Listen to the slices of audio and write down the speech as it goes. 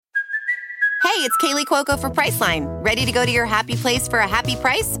Hey, it's Kaylee Cuoco for Priceline. Ready to go to your happy place for a happy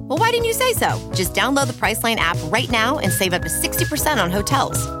price? Well, why didn't you say so? Just download the Priceline app right now and save up to 60% on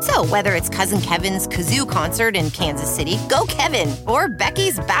hotels. So whether it's Cousin Kevin's Kazoo Concert in Kansas City, go Kevin, or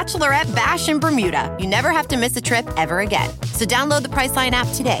Becky's Bachelorette Bash in Bermuda, you never have to miss a trip ever again. So download the Priceline app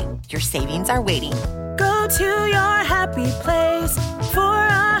today. Your savings are waiting. Go to your happy place for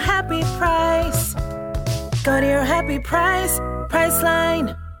a happy price. Go to your happy price,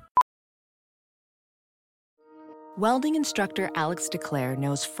 Priceline. Welding instructor Alex DeClaire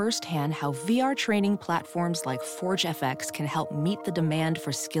knows firsthand how VR training platforms like ForgeFX can help meet the demand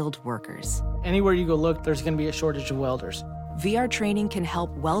for skilled workers. Anywhere you go look, there's going to be a shortage of welders. VR training can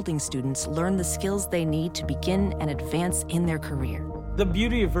help welding students learn the skills they need to begin and advance in their career. The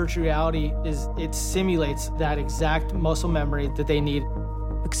beauty of virtual reality is it simulates that exact muscle memory that they need.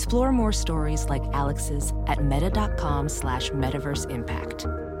 Explore more stories like Alex's at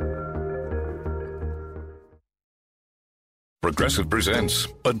meta.com/metaverseimpact. Progressive presents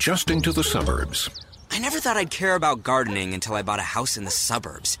Adjusting to the Suburbs. I never thought I'd care about gardening until I bought a house in the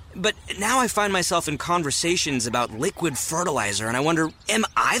suburbs. But now I find myself in conversations about liquid fertilizer, and I wonder, am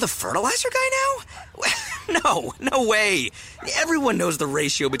I the fertilizer guy now? No way. Everyone knows the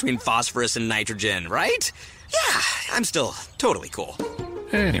ratio between phosphorus and nitrogen, right? Yeah, I'm still totally cool.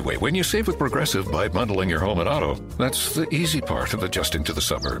 Anyway, when you save with Progressive by bundling your home and auto, that's the easy part of adjusting to the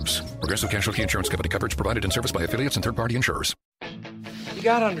suburbs. Progressive Casualty Insurance Company coverage provided and serviced by affiliates and third-party insurers. You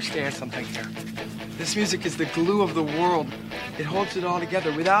gotta understand something here. This music is the glue of the world. It holds it all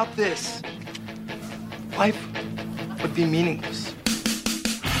together. Without this, life would be meaningless.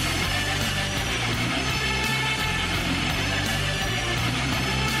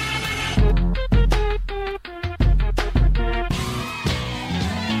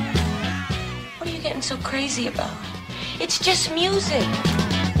 What are you getting so crazy about? It's just music.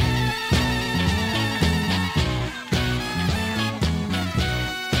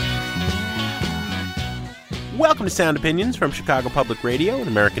 Welcome to Sound Opinions from Chicago Public Radio and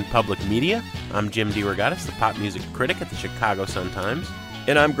American Public Media. I'm Jim DeRogatis, the pop music critic at the Chicago Sun-Times.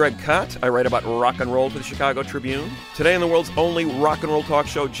 And I'm Greg Kot. I write about rock and roll for the Chicago Tribune. Today on the world's only rock and roll talk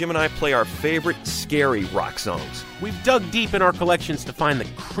show, Jim and I play our favorite scary rock songs. We've dug deep in our collections to find the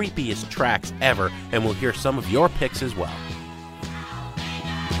creepiest tracks ever, and we'll hear some of your picks as well.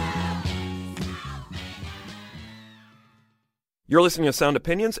 You're listening to Sound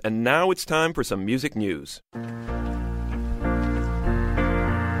Opinions, and now it's time for some music news.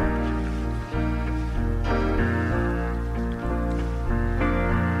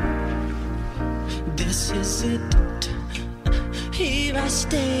 This is it. Here I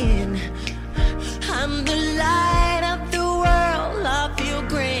stand. I'm the light of the world. I feel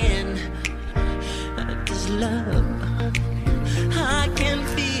grand. This love I can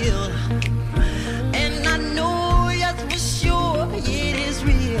feel, and I know yes for sure it is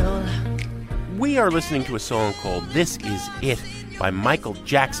real. We are listening to a song called This Is It by Michael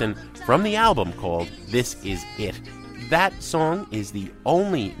Jackson from the album called This Is It. That song is the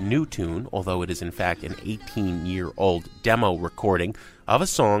only new tune, although it is in fact an 18-year-old demo recording of a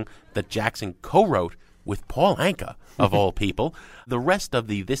song that Jackson co-wrote with Paul Anka, of all people. The rest of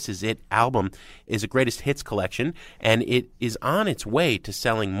the This Is It album is a greatest hits collection, and it is on its way to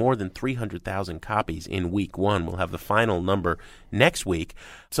selling more than 300,000 copies in week one. We'll have the final number next week.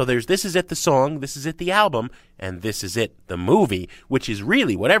 So there's This Is It the song, This Is It the album, and This Is It the movie, which is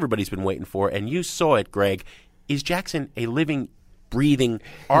really what everybody's been waiting for, and you saw it, Greg. Is Jackson a living, breathing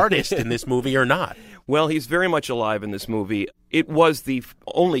artist in this movie or not? Well, he's very much alive in this movie. It was the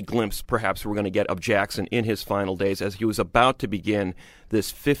only glimpse, perhaps, we're going to get of Jackson in his final days as he was about to begin this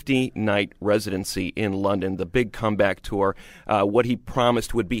 50-night residency in London, the big comeback tour, what he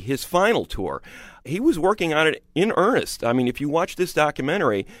promised would be his final tour. He was working on it in earnest. I mean, if you watch this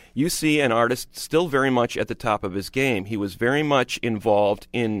documentary, you see an artist still very much at the top of his game. He was very much involved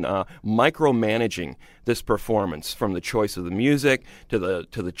in micromanaging this performance, from the choice of the music to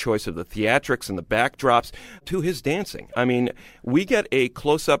the choice of the theatrics and the backdrops to his dancing. I mean, we get a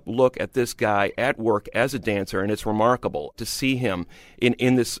close-up look at this guy at work as a dancer, and it's remarkable to see him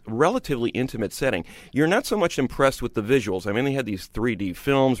in this relatively intimate setting. You're not so much impressed with the visuals. I mean, they had these 3D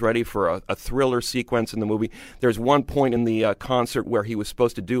films ready for a thriller sequence in the movie. There's one point in the concert where he was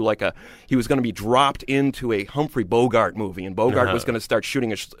supposed to do he was going to be dropped into a Humphrey Bogart movie, and Bogart was going to start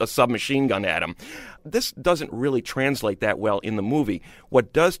shooting a submachine gun at him. This doesn't really translate that well in the movie.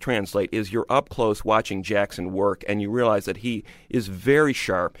 What does translate is you're up close watching Jackson work, and you realize that he is very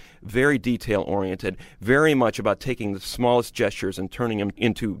sharp, very detail-oriented, very much about taking the smallest gestures and turning them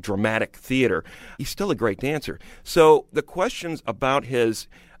into dramatic theater. He's still a great dancer. So the questions about his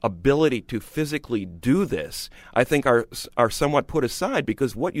ability to physically do this, I think are somewhat put aside,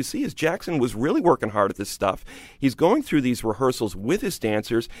 because what you see is Jackson was really working hard at this stuff. He's going through these rehearsals with his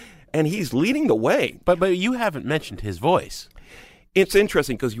dancers, and he's leading the way. But you haven't mentioned his voice. It's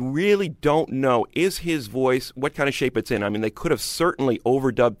interesting because you really don't know, is his voice, what kind of shape it's in. I mean, they could have certainly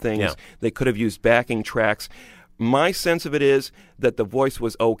overdubbed things. Yeah. They could have used backing tracks. My sense of it is that the voice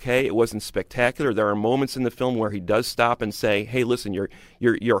was okay. It wasn't spectacular. There are moments in the film where he does stop and say, "Hey, listen,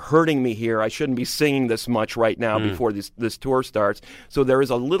 you're hurting me here. I shouldn't be singing this much right now before this tour starts." So there is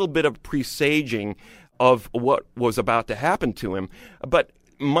a little bit of presaging of what was about to happen to him. But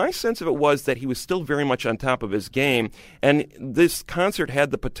my sense of it was that he was still very much on top of his game, and this concert had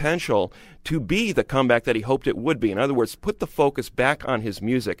the potential to be the comeback that he hoped it would be. In other words, put the focus back on his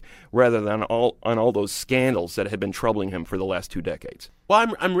music rather than on all those scandals that had been troubling him for the last 2 decades. Well,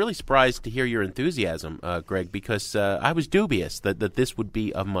 I'm really surprised to hear your enthusiasm, Greg, because I was dubious that this would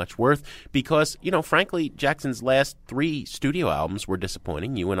be of much worth because, frankly, Jackson's last 3 studio albums were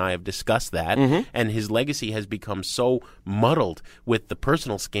disappointing. You and I have discussed that, and his legacy has become so muddled with the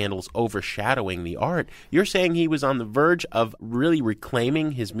personal scandals overshadowing the art. You're saying he was on the verge of really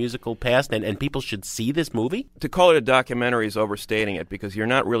reclaiming his musical past, and people should see this movie? To call it a documentary is overstating it, because you're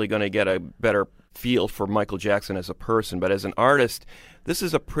not really going to get a better feel for Michael Jackson as a person, but as an artist, this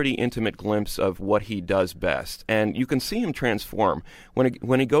is a pretty intimate glimpse of what he does best. And you can see him transform.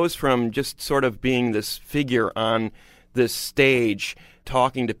 When he goes from just sort of being this figure on this stage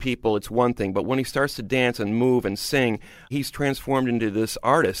talking to people, it's one thing, but when he starts to dance and move and sing, he's transformed into this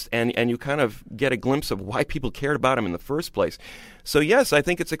artist, and you kind of get a glimpse of why people cared about him in the first place. So yes, I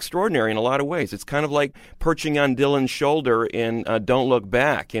think it's extraordinary in a lot of ways. It's kind of like perching on Dylan's shoulder in Don't Look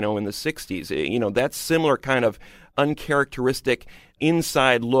Back, in the 60s. That similar kind of uncharacteristic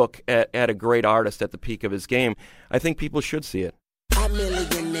inside look at a great artist at the peak of his game. I think people should see it. A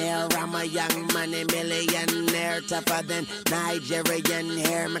millionaire, I'm a young money millionaire, tougher than Nigerian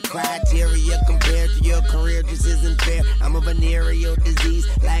hair. My criteria compared to your career just isn't fair. I'm a venereal disease,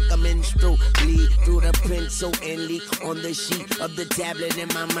 like a menstrual bleed through the pencil and leak on the sheet of the tablet in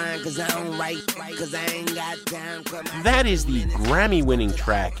my mind. Cause I don't write, cause I ain't got time. That is the Grammy-winning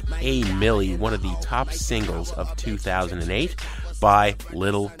track, A Milli, one of the top singles of 2008 by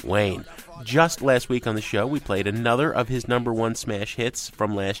Lil Wayne. Just last week on the show, we played another of his #1 smash hits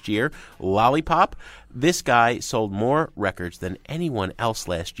from last year, Lollipop. This guy sold more records than anyone else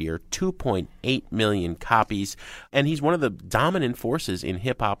last year, 2.8 million copies, and he's one of the dominant forces in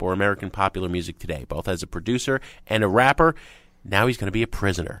hip-hop or American popular music today, both as a producer and a rapper. Now he's going to be a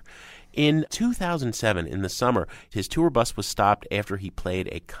prisoner. In 2007, in the summer, his tour bus was stopped after he played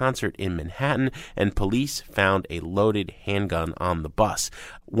a concert in Manhattan, and police found a loaded handgun on the bus.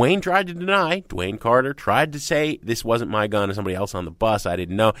 Wayne tried to deny. Dwayne Carter tried to say, this wasn't my gun, or somebody else on the bus. I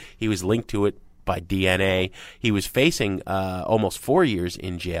didn't know. He was linked to it by DNA. He was facing almost 4 years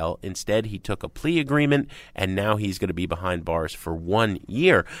in jail. Instead, he took a plea agreement, and now he's going to be behind bars for 1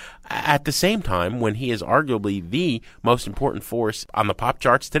 year. At the same time, when he is arguably the most important force on the pop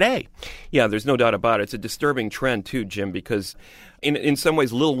charts today. Yeah, there's no doubt about it. It's a disturbing trend, too, Jim, because in some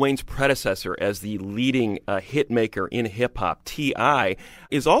ways, Lil Wayne's predecessor as the leading hit maker in hip-hop, T.I.,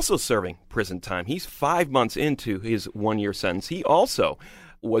 is also serving prison time. He's 5 months into his 1-year sentence. He also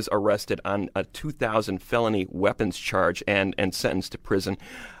was arrested on a 2000 felony weapons charge and sentenced to prison.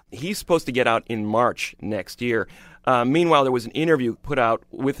 He's supposed to get out in March next year. Meanwhile, there was an interview put out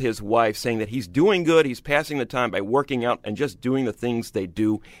with his wife saying that he's doing good, he's passing the time by working out and just doing the things they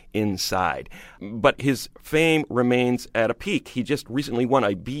do inside. But his fame remains at a peak. He just recently won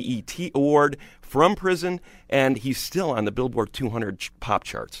a BET award from prison, and he's still on the Billboard 200 pop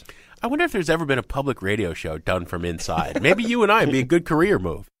charts. I wonder if there's ever been a public radio show done from inside. Maybe you and I would be a good career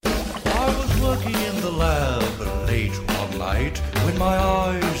move. I was working in the lab late one night when my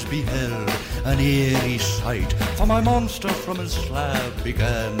eyes beheld an eerie sight. For my monster from his slab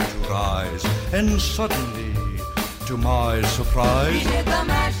began to rise, and suddenly, to my surprise, He did the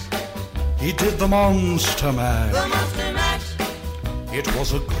mash. He did the monster mash. The monster mash. It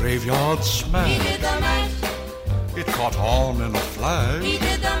was a graveyard smash. He did the mash. It caught on in a flash. He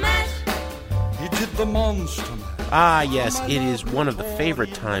did the mash. He did the monster mash. Ah, yes, it is one of the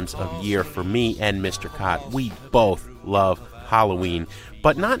favorite times of year for me and Mr. Cott. We both love Halloween,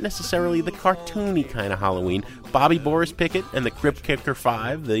 but not necessarily the cartoony kind of Halloween. Bobby Boris Pickett and the Crypt Kicker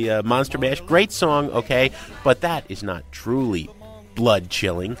 5, the Monster Mash, great song, okay, but that is not truly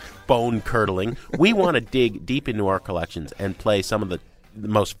blood-chilling, bone-curdling. We want to dig deep into our collections and play some of the the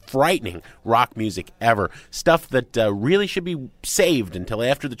most frightening rock music ever. Stuff that really should be saved until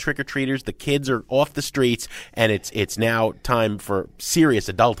after the trick-or-treaters, the kids are off the streets, and it's now time for serious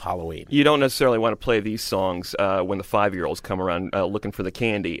adult Halloween. You don't necessarily want to play these songs when the 5-year-olds come around looking for the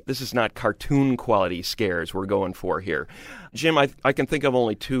candy. This is not cartoon-quality scares we're going for here. Jim, I can think of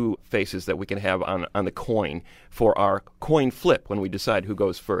only two faces that we can have on the coin for our coin flip when we decide who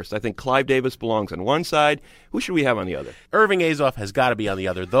goes first. I think Clive Davis belongs on one side. Who should we have on the other? Irving Azoff has got to be on the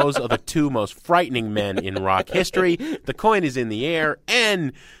other. Those are the two most frightening men in rock history. The coin is in the air,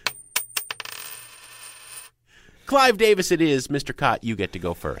 and Clive Davis it is. Mr. Cott, you get to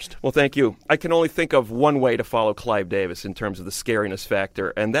go first. Well, thank you. I can only think of one way to follow Clive Davis in terms of the scariness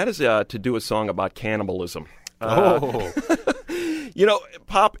factor, and that is to do a song about cannibalism. You know,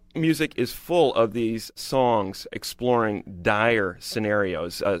 pop music is full of these songs exploring dire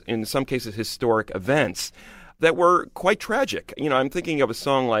scenarios, in some cases historic events that were quite tragic. You know, I'm thinking of a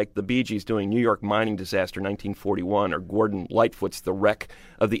song like the Bee Gees doing New York mining disaster 1941 or Gordon Lightfoot's The Wreck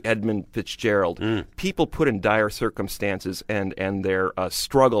of the Edmund Fitzgerald. People put in dire circumstances and their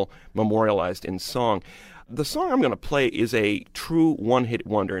struggle memorialized in song. The song I'm going to play is a true one-hit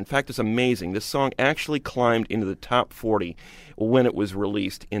wonder. In fact, it's amazing. This song actually climbed into the top 40 when it was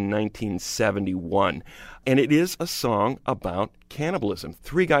released in 1971. And it is a song about cannibalism.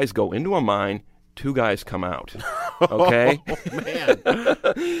 3 guys go into a mine, 2 guys come out. Okay? Oh,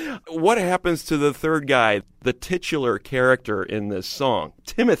 man. What happens to the third guy, the titular character in this song?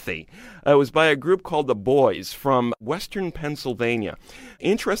 Timothy. It was by a group called The Boys from Western Pennsylvania.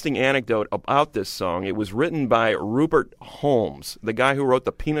 Interesting anecdote about this song. It was written by Rupert Holmes, the guy who wrote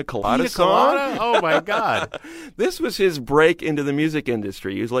the Pina Colada song. Oh, my God. This was his break into the music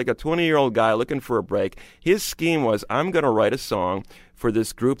industry. He was like a 20-year-old guy looking for a break. His scheme was, I'm going to write a song for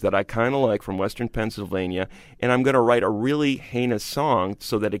this group that I kind of like from Western Pennsylvania, and I'm going to write a really heinous song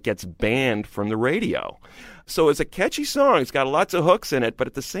so that it gets banned from the radio. So it's a catchy song. It's got lots of hooks in it, but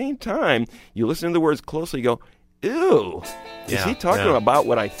at the same time, you listen to the words closely, you go, ew, is he talking about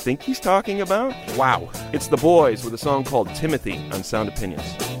what I think he's talking about? Wow. It's The Boys with a song called Timothy on Sound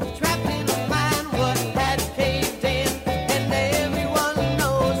Opinions.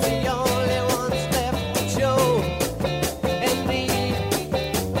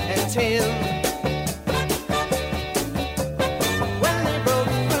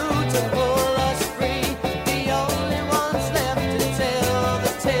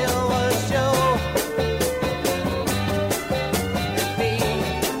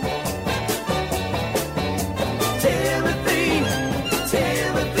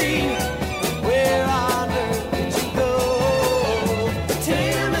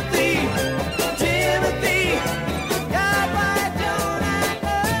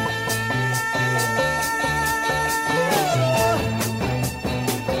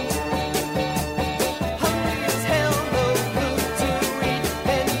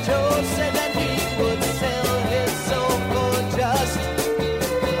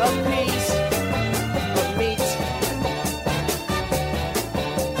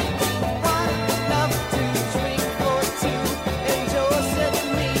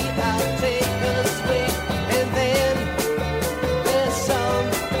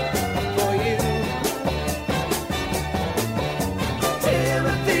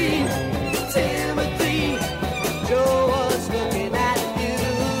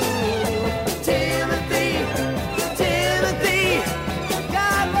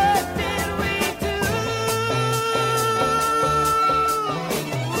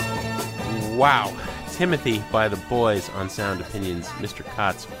 Wow. Timothy by The Boys on Sound Opinions, Mr.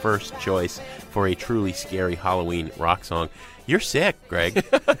 Cott's first choice for a truly scary Halloween rock song. You're sick, Greg.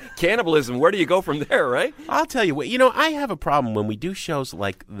 Cannibalism, where do you go from there, right? I'll tell you what, you know, I have a problem when we do shows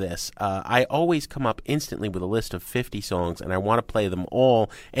like this. I always come up instantly with a list of 50 songs, and I want to play them all.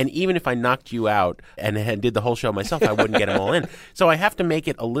 And even if I knocked you out and did the whole show myself, I wouldn't get them all in. So I have to make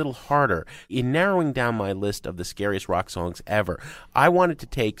it a little harder. In narrowing down my list of the scariest rock songs ever, I wanted to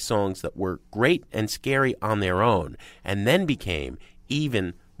take songs that were great and scary on their own, and then became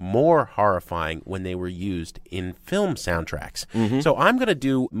even more horrifying when they were used in film soundtracks. So I'm going to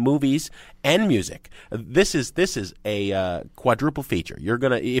do movies and music. This is a quadruple feature. You're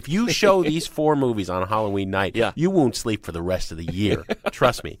gonna, if you show these 4 movies on Halloween night, you won't sleep for the rest of the year.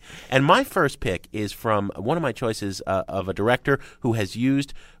 Trust me. And my first pick is from one of my choices of a director who has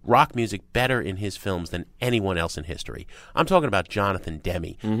used rock music better in his films than anyone else in history. I'm talking about Jonathan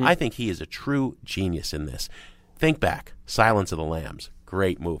Demme. I think he is a true genius in this. Think back, Silence of the Lambs.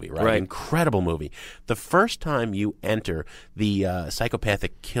 great movie, right? Right. Incredible movie. The first time you enter the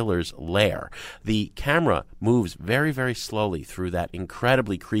psychopathic killer's lair, the camera moves very, very slowly through that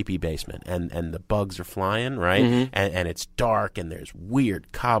incredibly creepy basement, and the bugs are flying, right? Mm-hmm. And it's dark, and there's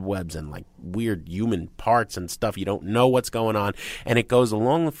weird cobwebs and like weird human parts and stuff. You don't know what's going on. And it goes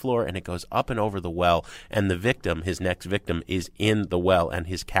along the floor, and it goes up and over the well, and the victim, his next victim, is in the well and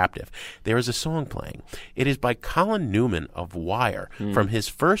his captive. There is a song playing. It is by Colin Newman of Wire from his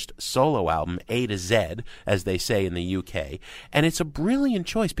first solo album, A to Z, as they say in the UK. And it's a brilliant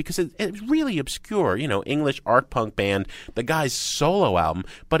choice because it's really obscure, English art punk band, the guy's solo album,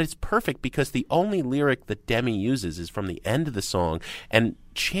 but it's perfect because the only lyric that Demi uses is from the end of the song and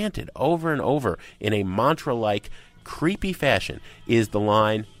chanted over and over in a mantra-like, creepy fashion is the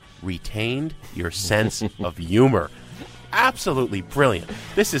line, "Retained your sense of humor." Absolutely brilliant.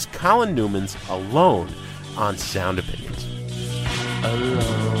 This is Colin Newman's Alone on Sound Opinions. Alone,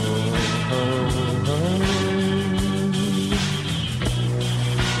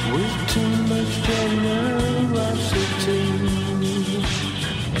 with too much generosity,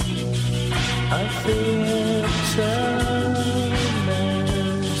 I feel tiredness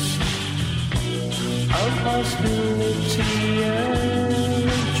of hostility and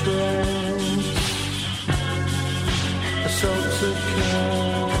dread. Assaults of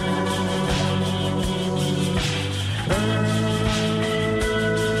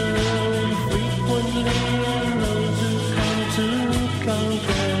frequently, and those who come to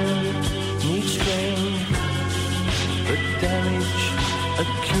conquer need strength, but damage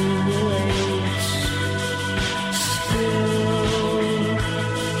accumulates. Still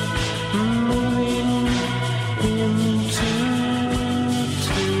moving into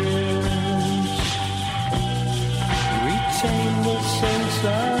tears. Retain the sense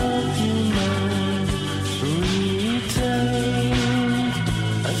of humor. Retain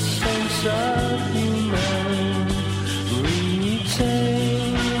a sense of humor.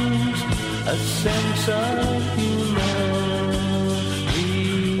 Retain a sense of humor.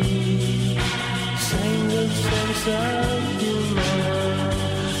 Retain the sense of humor.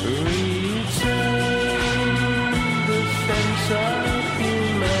 Retain the sense of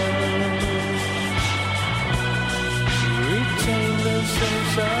humor. Retain the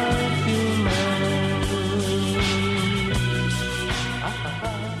sense of humor.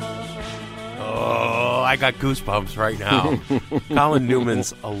 Oh, I got goosebumps right now. Colin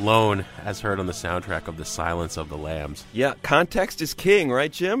Newman's Alone, as heard on the soundtrack of The Silence of the Lambs. Yeah, context is king,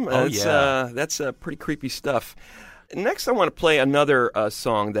 right, Jim? Oh, yeah. That's pretty creepy stuff. Next, I want to play another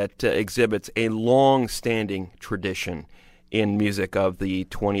song that exhibits a long-standing tradition in music of the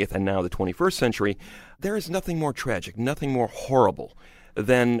 20th and now the 21st century. There is nothing more tragic, nothing more horrible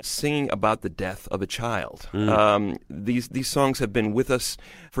than singing about the death of a child. These songs have been with us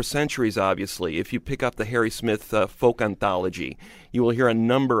for centuries, obviously. If you pick up the Harry Smith folk anthology, you will hear a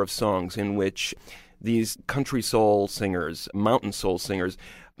number of songs in which these country soul singers, mountain soul singers,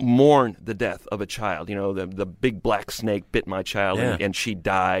 mourn the death of a child. The big black snake bit my child, and she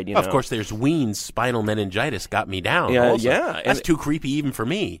died. Of course, there's Ween's Spinal Meningitis Got Me Down. Yeah. That's too creepy even for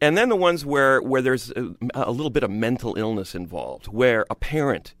me. And then the ones where there's a little bit of mental illness involved, where a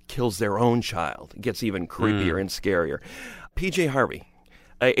parent kills their own child. It gets even creepier and scarier. P.J. Harvey,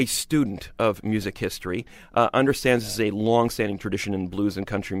 a student of music history, understands this is a long-standing tradition in blues and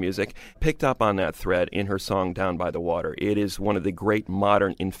country music, picked up on that thread in her song Down by the Water. It is one of the great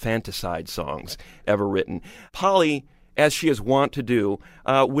modern infanticide songs ever written. Polly, as she is wont to do,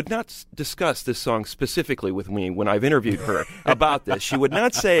 would not discuss this song specifically with me when I've interviewed her about this. She would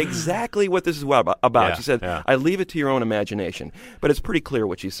not say exactly what this is about. She said, I leave it to your own imagination. But it's pretty clear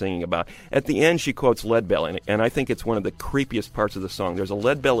what she's singing about. At the end, she quotes Leadbelly, and I think it's one of the creepiest parts of the song. There's a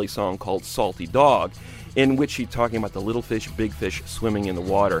Leadbelly song called Salty Dog, in which she's talking about the little fish, big fish swimming in the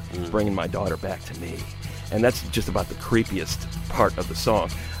water, bringing my daughter back to me. And that's just about the creepiest part of the song.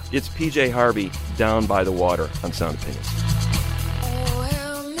 It's P.J. Harvey, Down by the Water on Sound Opinions. Oh,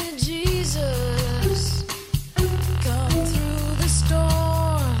 help me, Jesus, come through the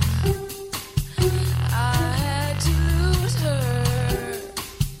storm. I had to lose her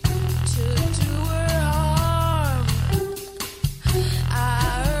to do her harm. I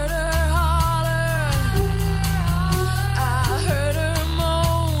heard her holler, I heard her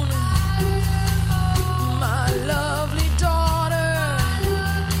moan. My lovely daughter,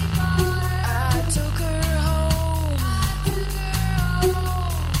 I took her home.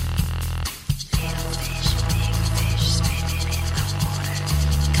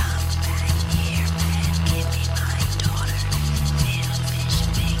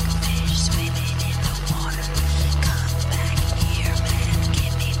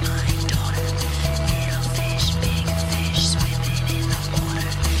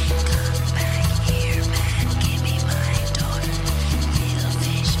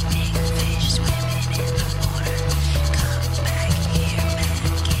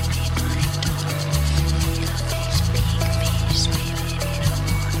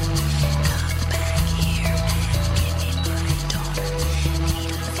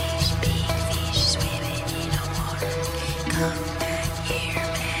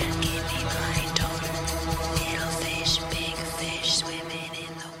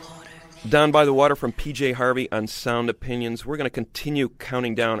 Down by the Water from PJ Harvey on Sound Opinions. We're going to continue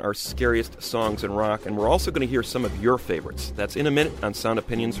counting down our scariest songs in rock, and we're also going to hear some of your favorites. That's in a minute on Sound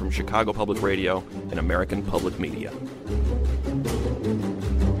Opinions from Chicago Public Radio and American Public Media.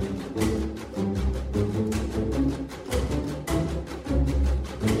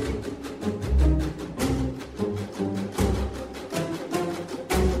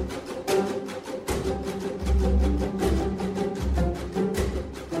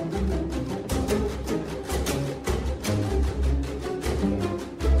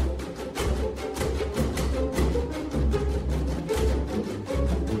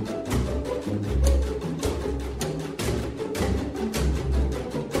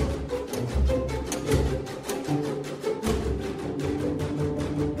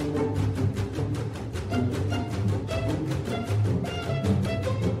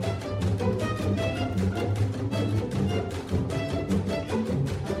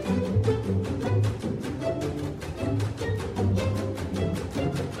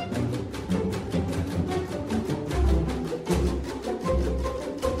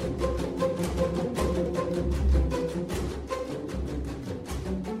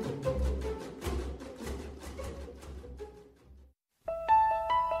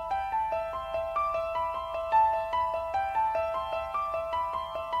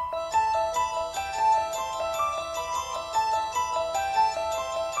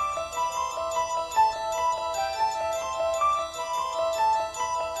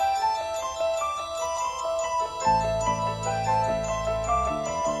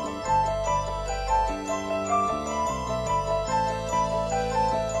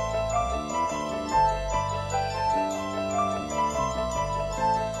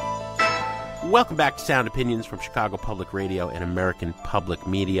 Welcome back to Sound Opinions from Chicago Public Radio and American Public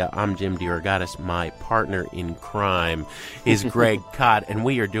Media. I'm Jim DeRogatis. My partner in crime is Greg Kot, and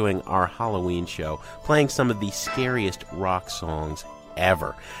we are doing our Halloween show, playing some of the scariest rock songs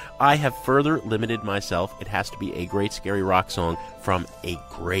ever. I have further limited myself. It has to be a great scary rock song from a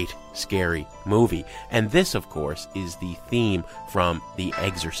great scary movie. And this, of course, is the theme from The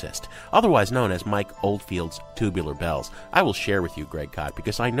Exorcist, otherwise known as Mike Oldfield's Tubular Bells. I will share with you, Greg Kot,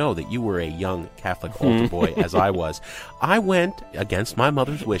 because I know that you were a young Catholic altar boy, as I was. I went, against my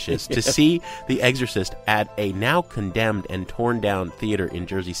mother's wishes, to see The Exorcist at a now condemned and torn down theater in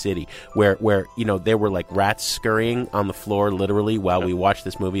Jersey City, where you know, there were like rats scurrying on the floor, literally, while we watched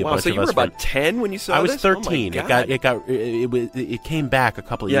this movie. Wow, so you were about 10 when you saw this? I was 13. Oh my God. It came back a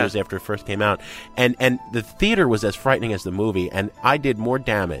couple of years after it first came out, and the theater was as frightening as the movie, and I did more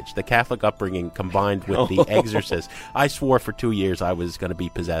damage. The Catholic upbringing combined with The Exorcist. I swore for 2 years I was going to be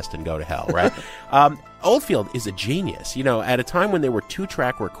possessed and go to hell, right? Oldfield is a genius. You know, at a time when there were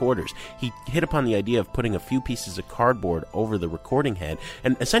 2-track recorders, he hit upon the idea of putting a few pieces of cardboard over the recording head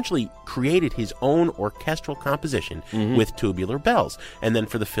and essentially created his own orchestral composition with Tubular Bells. And then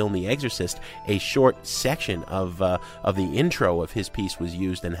for the film The Exorcist, a short section of the intro of his piece was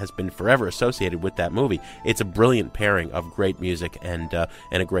used and has been forever associated with that movie. It's a brilliant pairing of great music and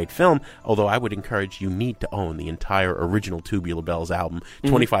a great film, although I would encourage you need to own the entire original Tubular Bells album,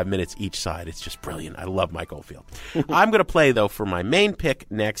 25 minutes each side. It's just brilliant. I love Mike Oldfield. I'm going to play, though, for my main pick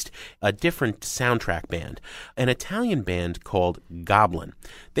next, a different soundtrack band, an Italian band called Goblin.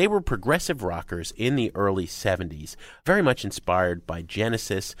 They were progressive rockers in the early 70s, very much inspired by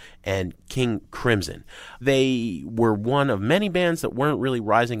Genesis and King Crimson. They were one of many bands that weren't really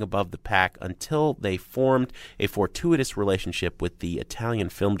rising above the pack until they formed a fortuitous relationship with the Italian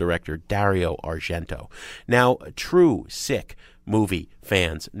film director Dario Argento. Now, true sick movie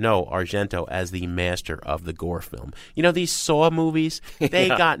fans know Argento as the master of the gore film. You know, these Saw movies, they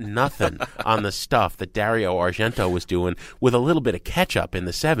got nothing on the stuff that Dario Argento was doing with a little bit of ketchup in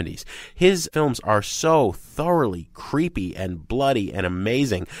the 70s. His films are so thoroughly creepy and bloody and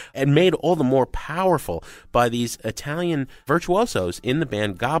amazing, and made all the more powerful by these Italian virtuosos in the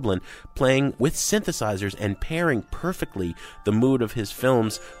band Goblin, playing with synthesizers and pairing perfectly the mood of his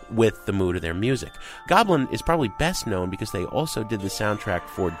films with the mood of their music. Goblin is probably best known because they also did the soundtrack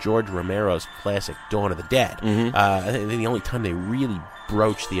for George Romero's classic Dawn of the Dead. I think the only time they really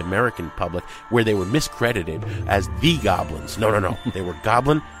broached the American public, where they were miscredited as the Goblins. No. They were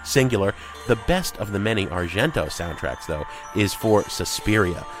Goblin, singular. The best of the many Argento soundtracks, though, is for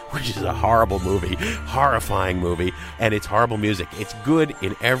Suspiria, which is a horrible movie, horrifying movie, and it's horrible music. It's good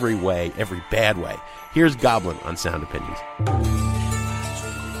in every way, every bad way. Here's Goblin on Sound Opinions.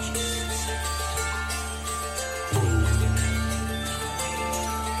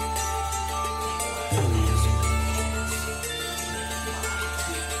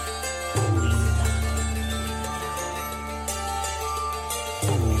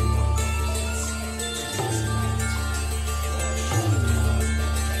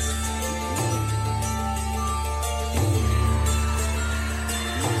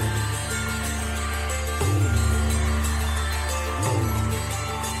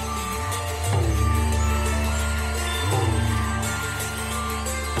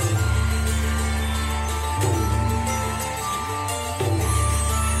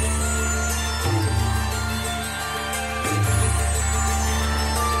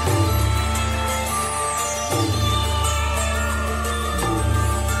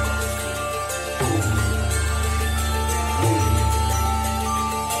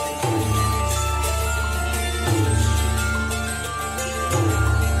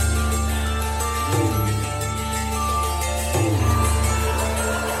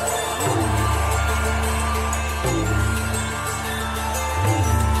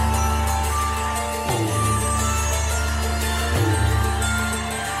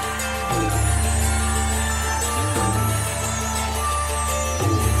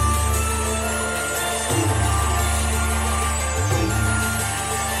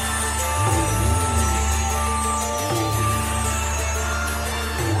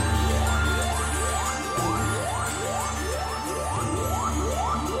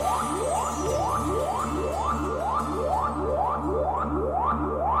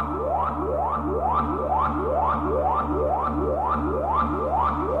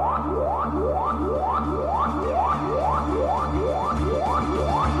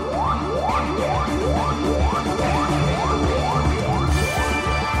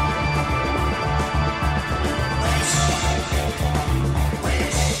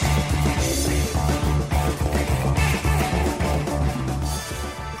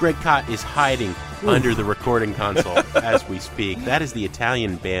 Greg Kot is hiding under the recording console as we speak. That is the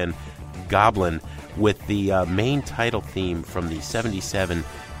Italian band Goblin with the main title theme from the 1977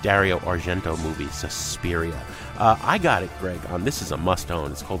 Dario Argento movie, Suspiria. I got it, Greg, on This Is a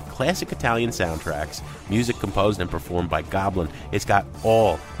Must-Own. It's called Classic Italian Soundtracks, music composed and performed by Goblin. It's got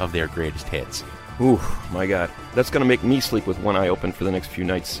all of their greatest hits. Ooh, my God. That's going to make me sleep with one eye open for the next few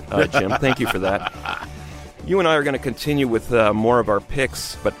nights, Jim. Thank you for that. You and I are going to continue with more of our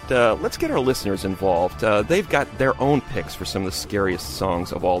picks, but let's get our listeners involved. They've got their own picks for some of the scariest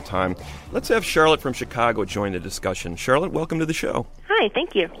songs of all time. Let's have Charlotte from Chicago join the discussion. Charlotte, welcome to the show. Hi,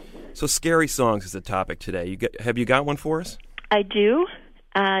 thank you. So scary songs is the topic today. Have you got one for us? I do.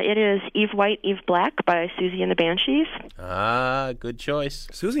 It is Eve White, Eve Black by Susie and the Banshees. Ah, good choice.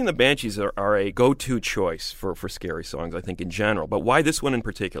 Susie and the Banshees are a go-to choice for scary songs, I think, in general. But why this one in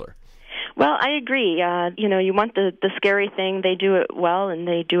particular? Well, I agree. You want the scary thing. They do it well, and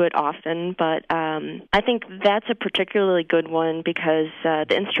they do it often. But I think that's a particularly good one because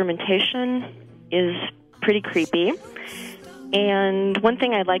the instrumentation is pretty creepy. And one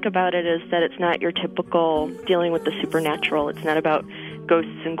thing I like about it is that it's not your typical dealing with the supernatural. It's not about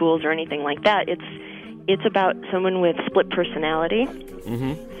ghosts and ghouls or anything like that. It's about someone with split personality.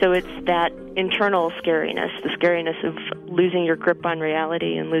 Mm-hmm. So it's that internal scariness, the scariness of losing your grip on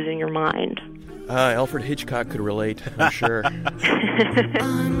reality and losing your mind. Alfred Hitchcock could relate, I'm sure.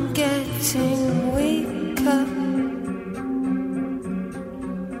 I'm getting weaker.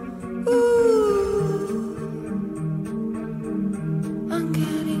 Ooh, I'm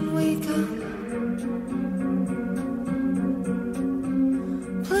getting weaker.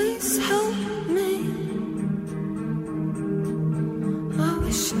 Please help me. I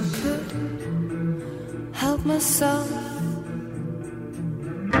wish I could help myself.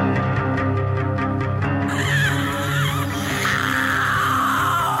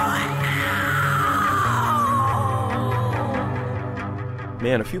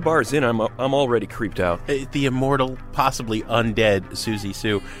 Man, a few bars in, I'm already creeped out. The immortal, possibly undead Susie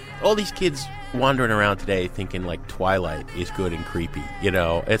Sue. All these kids wandering around today thinking like Twilight is good and creepy. You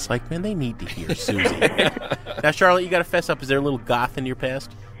know, it's like, man, they need to hear Susie. Now, Charlotte, you got to fess up. Is there a little goth in your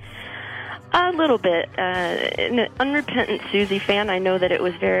past? A little bit. An unrepentant Susie fan. I know that it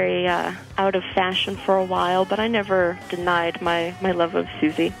was very out of fashion for a while, but I never denied my love of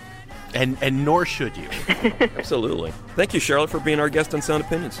Susie. And nor should you. Absolutely. Thank you, Charlotte, for being our guest on Sound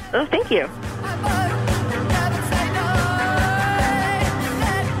Opinions. Oh, thank you.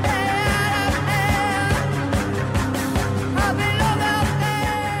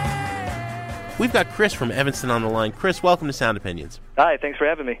 We've got Chris from Evanston on the line. Chris, welcome to Sound Opinions. Hi, thanks for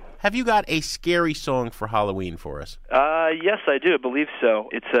having me. Have you got a scary song for Halloween for us? Yes, I do. I believe so.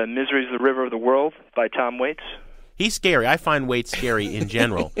 It's Misery's the River of the World by Tom Waits. He's scary. I find Waits scary in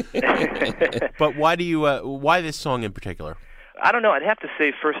general. But why this song in particular? I don't know. I'd have to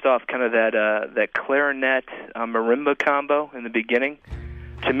say, first off, kind of that clarinet marimba combo in the beginning,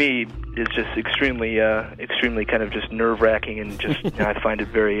 to me, is just extremely kind of just nerve-wracking, and just I find it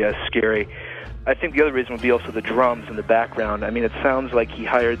very scary. I think the other reason would be also the drums in the background. I mean, it sounds like he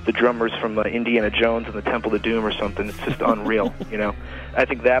hired the drummers from Indiana Jones and the Temple of Doom or something. It's just unreal, you know. I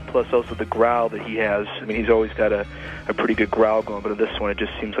think that plus also the growl that he has. I mean, he's always got a pretty good growl going, but in this one it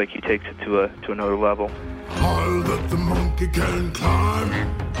just seems like he takes it to another level. Higher that the monkey can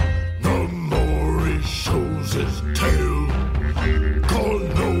climb, the more he shows his tail. Call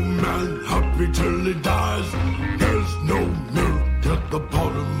no man happy till he dies. There's no milk at the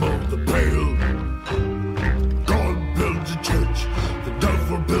bottom of the pail. God builds a church, the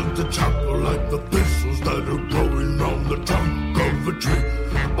devil builds a chapel, like the thistles that are growing round the trunk of a tree.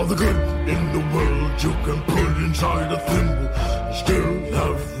 All the good in the world you can put inside a thimble, and still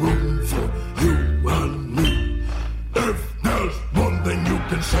have room for you and me. If there's one thing you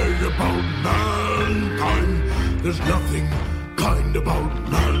can say about mankind, there's nothing kind about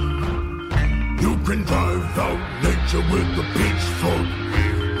man. You can drive out nature with a pitchfork,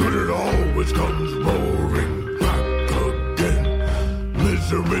 but it always comes roaring back again.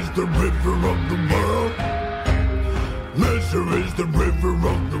 Misery's the river of the world. Misery's the river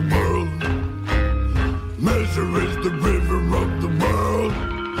of the world. Misery's the river of the world.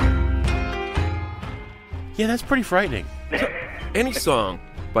 Yeah, that's pretty frightening. Any song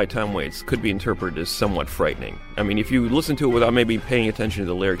by Tom Waits could be interpreted as somewhat frightening. I mean, if you listen to it without maybe paying attention to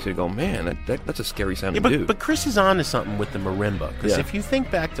the lyrics, you go, man, that's a scary sounding dude. But Chris is on to something with the marimba, because if you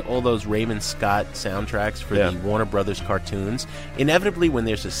think back to all those Raymond Scott soundtracks for the Warner Brothers cartoons, inevitably when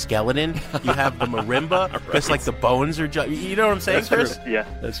there's a skeleton, you have the marimba, because like the bones are you know what I'm saying, that's Chris? True. Yeah,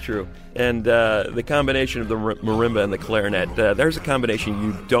 that's true. And the combination of the marimba and the clarinet, there's a combination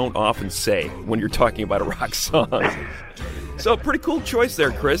you don't often say when you're talking about a rock song. So, pretty cool choice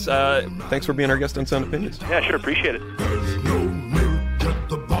there, Chris. Thanks for being our guest on Sound Opinions. Yeah, sure, appreciate it. There's no milk at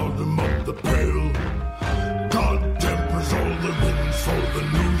the bottom of the pail. God tempers all the winds for the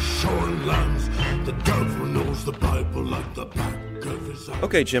new shorelands. The devil knows the Bible like the back of his eye.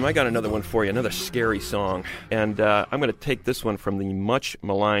 Okay, Jim, I got another one for you, another scary song. And I'm going to take this one from the much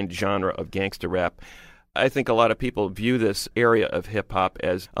maligned genre of gangster rap. I think a lot of people view this area of hip-hop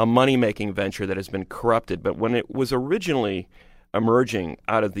as a money-making venture that has been corrupted. But when it was originally emerging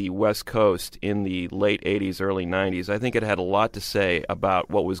out of the West Coast in the late 80s, early 90s, I think it had a lot to say about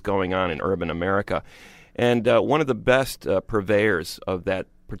what was going on in urban America. And one of the best purveyors of that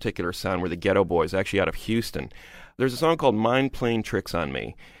particular sound were the Ghetto Boys, actually out of Houston. There's a song called Mind Playing Tricks on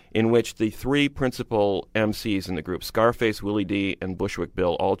Me, in which the three principal MCs in the group, Scarface, Willie D, and Bushwick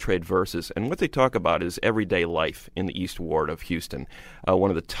Bill, all trade verses. And what they talk about is everyday life in the East Ward of Houston,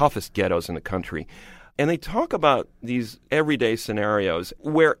 one of the toughest ghettos in the country. And they talk about these everyday scenarios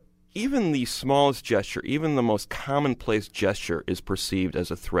where even the smallest gesture, even the most commonplace gesture is perceived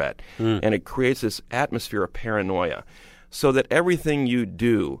as a threat. And it creates this atmosphere of paranoia, so that everything you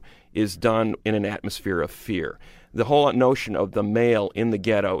do is done in an atmosphere of fear. The whole notion of the male in the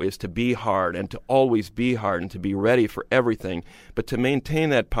ghetto is to be hard and to always be hard and to be ready for everything, but to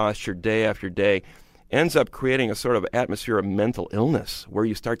maintain that posture day after day ends up creating a sort of atmosphere of mental illness where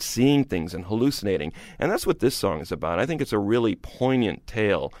you start seeing things and hallucinating. And that's what this song is about. I think it's a really poignant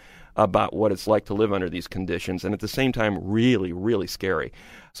tale about what it's like to live under these conditions, and at the same time really, really scary.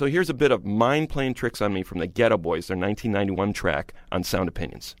 So here's a bit of Mind Playing Tricks on Me from the Ghetto Boys, their 1991 track on Sound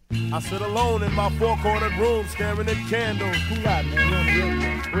Opinions. I sit alone in my four-cornered room staring at candles. Cool out,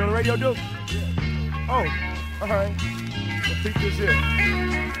 man. We're on the radio, dude? Yeah. Oh, all right. Well, peep this here.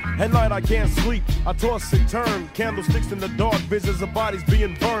 At night I can't sleep. I toss and turn. Candlesticks in the dark, visions of bodies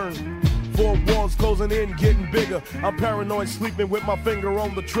being burned. Four walls closing in, getting bigger. I'm paranoid, sleeping with my finger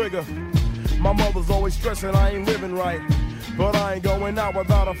on the trigger. My mother's always stressing I ain't living right, but I ain't going out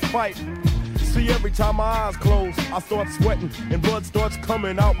without a fight. See, every time my eyes close, I start sweating and blood starts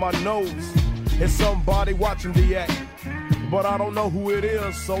coming out my nose. It's somebody watching the act, but I don't know who it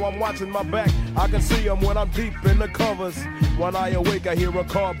is, so I'm watching my back. I can see them when I'm deep in the covers. When I awake, I hear a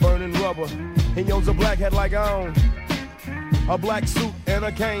car burning rubber. He owns a black hat like I own, a black suit and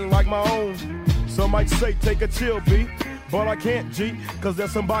a cane like my own. Some might say take a chill beat, but I can't, G, cause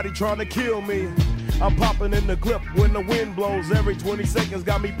there's somebody trying to kill me. I'm popping in the clip when the wind blows. Every 20 seconds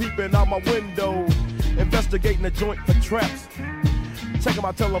got me peeping out my window. Investigating the joint for traps, checking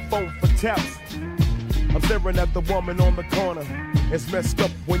my telephone for taps. I'm staring at the woman on the corner. It's messed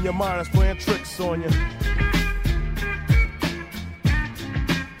up when your mind is playing tricks on you.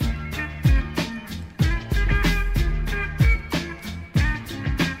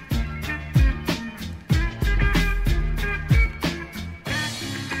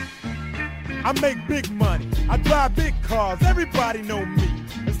 I make big money, I drive big cars, everybody know me.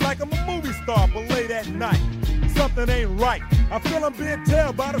 It's like I'm a movie star, but late at night, something ain't right. I feel I'm being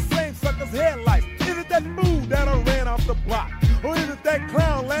tailed by the same sucker's headlights. Is it that fool that I ran off the block? Or is it that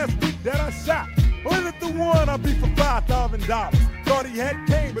clown last week that I shot? Or is it the one I beat for $5,000? Thought he had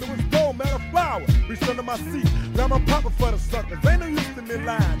cane, but it was gold, man, a flower. Reached under my seat, now I'm popping for the suckers. Ain't no use to me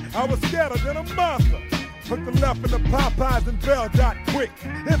lying, I was scared than a monster. Took the left in the Popeyes and Bell Dot quick.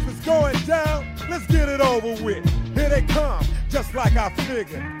 If it's going down, let's get it over with. Here they come, just like I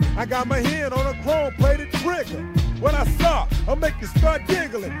figured. I got my hand on a chrome-plated trigger. What I saw, I'll make you start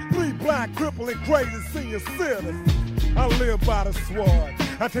giggling. 3 blind, crippling, crazy senior citizens. I live by the sword.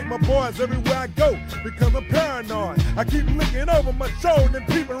 I take my boys everywhere I go because I'm paranoid. I keep looking over my shoulder and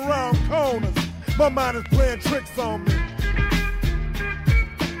peeping around corners. My mind is playing tricks on me.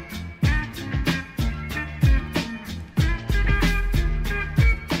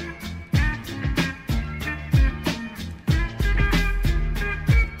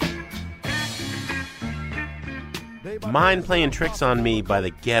 Mind Playing Tricks on Me by the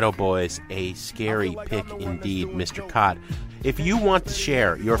Ghetto Boys, a scary pick indeed, Mr. Cott. If you want to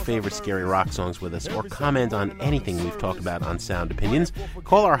share your favorite scary rock songs with us or comment on anything we've talked about on Sound Opinions,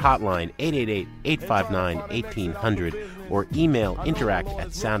 call our hotline 888-859-1800 or email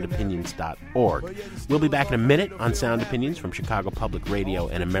interact@soundopinions.org. We'll be back in a minute on Sound Opinions from Chicago Public Radio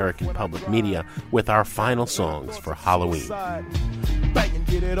and American Public Media with our final songs for Halloween. Bang and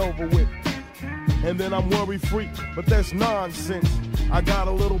get it over with. And then I'm worry-free, but that's nonsense. I got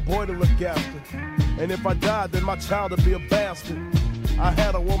a little boy to look after. And if I died, then my child would be a bastard. I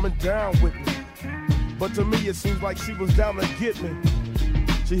had a woman down with me. But to me, it seems like she was down to get me.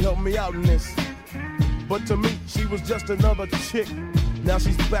 She helped me out in this. But to me, she was just another chick. Now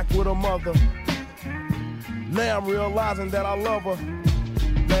she's back with her mother. Now I'm realizing that I love her.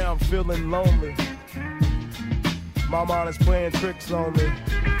 Now I'm feeling lonely. My mind is playing tricks on me.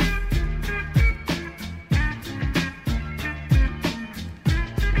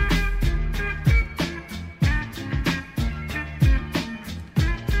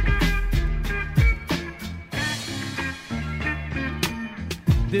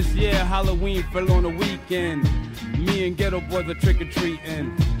 This year Halloween fell on a weekend. Me and Ghetto Boys are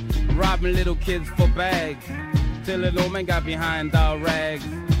trick-or-treating, robbing little kids for bags, till an old man got behind our rags.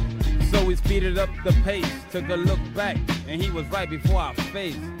 So we speeded up the pace, took a look back, and he was right before our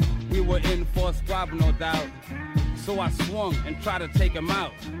face. We were in for a squabble, no doubt, so I swung and tried to take him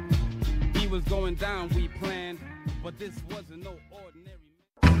out. He was going down, we planned, but this wasn't no ordinary.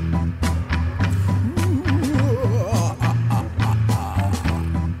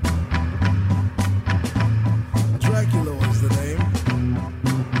 Dracula was the name.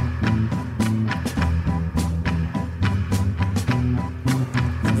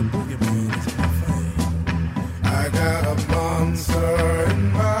 And the boogeyman is my fame. I got a monster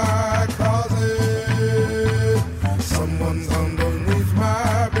in my closet. Someone's underneath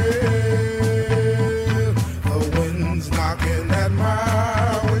my bed. The wind's knocking at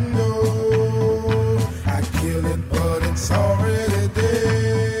my window. I kill it, but it's already dead.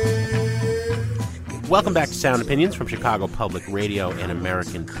 Welcome back to Sound Opinions from Chicago Public Radio and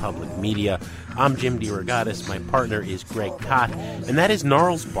American Public Media. I'm Jim DeRogatis. My partner is Greg Kot, and that is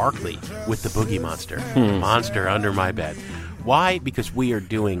Gnarls Barkley with the Boogie Monster. Monster under my bed. Why? Because we are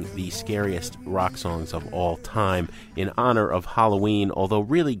doing the scariest rock songs of all time in honor of Halloween, although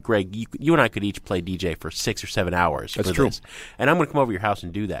really, Greg, you and I could each play DJ for 6 or 7 hours for this. And I'm going to come over to your house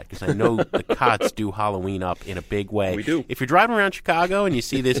and do that, because I know the Kots do Halloween up in a big way. We do. If you're driving around Chicago and you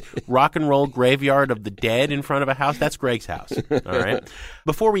see this rock and roll graveyard of the dead in front of a house, that's Greg's house. All right?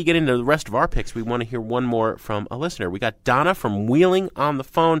 Before we get into the rest of our picks, we want to hear one more from a listener. We got Donna from Wheeling on the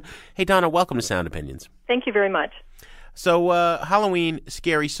phone. Hey, Donna, welcome to Sound Opinions. Thank you very much. So, Halloween,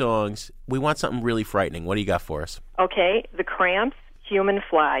 scary songs. We want something really frightening. What do you got for us? Okay, The Cramps, Human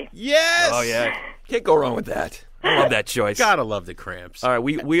Fly. Yes! Oh, yeah. Can't go wrong with that. I love that choice. Gotta love The Cramps. All right,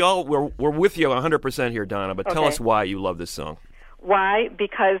 we're with you 100% here, Donna, but tell us why you love this song. Why?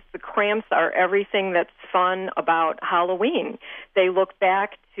 Because The Cramps are everything that's fun about Halloween. They look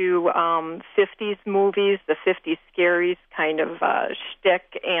back to 50s movies, the 50s scaries kind of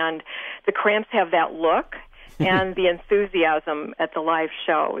shtick, and The Cramps have that look and the enthusiasm at the live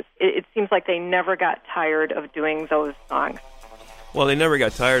shows. It seems like they never got tired of doing those songs. Well, they never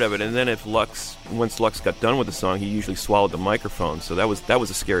got tired of it, and then once Lux got done with the song, he usually swallowed the microphone, so that was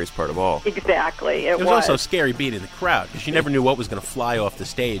the scariest part of all. Exactly, it was. It was also scary being in the crowd, because you never knew what was going to fly off the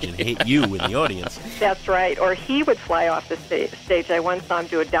stage and hit you in the audience. That's right, or he would fly off the stage. I once saw him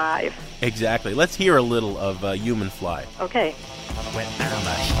do a dive. Exactly. Let's hear a little of Human Fly. Okay. When I'm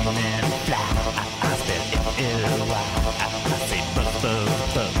a human fly, I spell L-Y. I say buzz,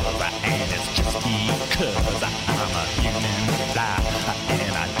 buzz, buzz, and it's just because I'm a human fly,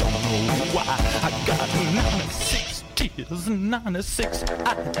 and I don't know why. I got 96 tears, 96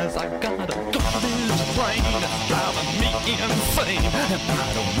 eyes. I got a garbage brain that's driving me insane, and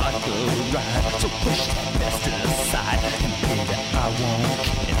I don't like the ride, so push the best aside. And baby, I won't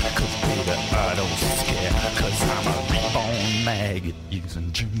care, 'cause baby, I don't scare, 'cause I'm a reborn maggot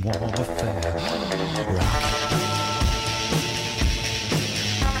using gym warfare. Rock.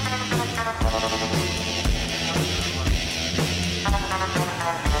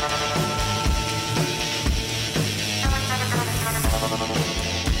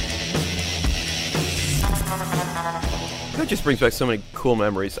 That just brings back so many cool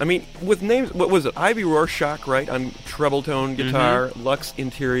memories. I mean, with names, what was it? Ivy Rorschach, right, on treble tone guitar, Lux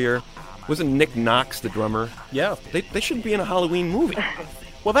Interior. Wasn't Nick Knox the drummer? Yeah. They should be in a Halloween movie.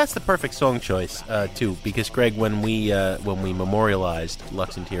 Well, that's the perfect song choice, too, because, Greg, when we memorialized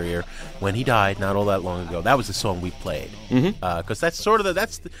Lux Interior, when he died not all that long ago, that was the song we played. Because that's sort of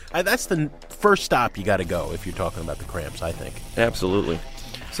that's the first stop you got to go if you're talking about the Cramps, I think. Absolutely.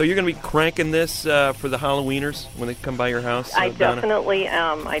 So you're going to be cranking this for the Halloweeners when they come by your house? I Donna? definitely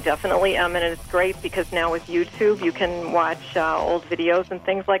am. And it's great because now with YouTube you can watch old videos and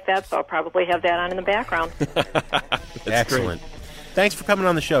things like that, so I'll probably have that on in the background. Excellent. Great. Thanks for coming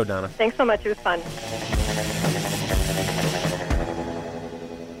on the show, Donna. Thanks so much. It was fun.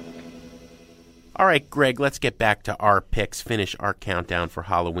 All right, Greg, let's get back to our picks, finish our countdown for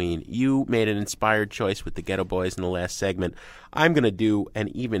Halloween. You made an inspired choice with the Ghetto Boys in the last segment. I'm going to do an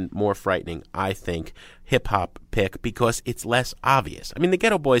even more frightening, I think, hip-hop pick because it's less obvious. I mean, the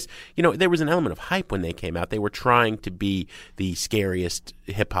Ghetto Boys, there was an element of hype when they came out. They were trying to be the scariest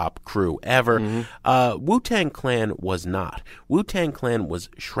hip-hop crew ever. Wu-Tang Clan was not. Wu-Tang Clan was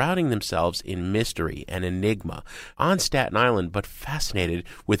shrouding themselves in mystery and enigma on Staten Island, but fascinated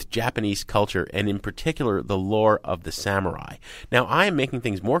with Japanese culture and in particular the lore of the samurai. Now, I am making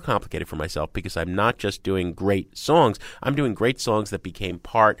things more complicated for myself because I'm not just doing great songs. I'm doing great songs that became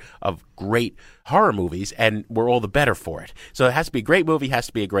part of great horror movies and were all the better for it. So it has to be a great movie, has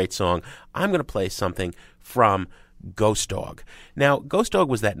to be a great song. I'm going to play something from Ghost Dog. Now, Ghost Dog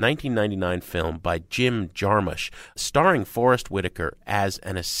was that 1999 film by Jim Jarmusch, starring Forrest Whitaker as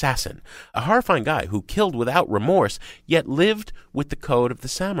an assassin, a horrifying guy who killed without remorse, yet lived with the code of the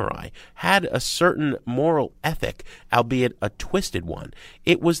samurai, had a certain moral ethic, albeit a twisted one.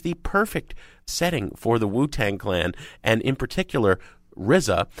 It was the perfect setting for the Wu-Tang Clan, and in particular,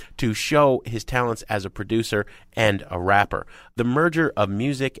 RZA, to show his talents as a producer and a rapper. The merger of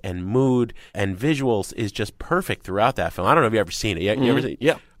music and mood and visuals is just perfect throughout that film. I don't know if you've ever seen it. You ever seen it?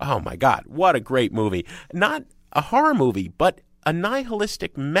 Yeah. Oh, my God. What a great movie. Not a horror movie, but a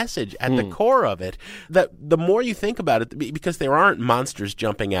nihilistic message at the core of it, that the more you think about it, because there aren't monsters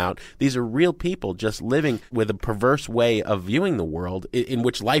jumping out, these are real people just living with a perverse way of viewing the world in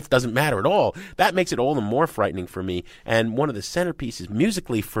which life doesn't matter at all. That makes it all the more frightening for me. And one of the centerpieces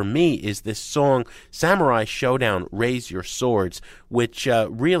musically for me is this song, Samurai Showdown, Raise Your Swords, which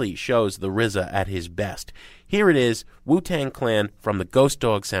really shows the RZA at his best. Here it is, Wu-Tang Clan from the Ghost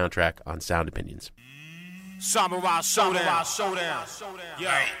Dog soundtrack on Sound Opinions. Samurai Showdown. Yo,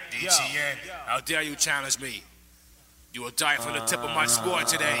 DTN, how dare you challenge me? You will die from the tip of my sword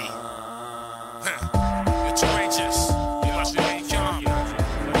today. You're courageous. You must remain calm.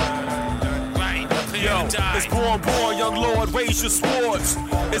 Right, yo, it's born, young lord, raise your swords.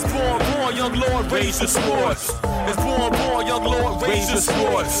 It's born, young lord, raise your swords. It's born, young lord, raise your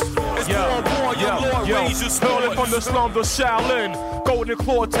swords. It's born, young lord, raise your swords. Hurling from the slums of Shaolin. Golden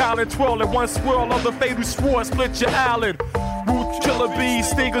claw talent, twirling one swirl of the fatal sword, split your island. Root killer bees,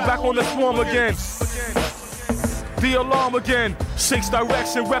 stingers back on the swarm again. The alarm again, shakes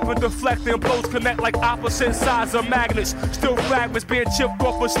direction, weapon deflecting, blows connect like opposite sides of magnets. Still fragments being chipped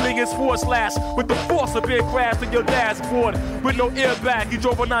off a slinging sword slash with the force of being crashed in your dashboard. With no airbag, he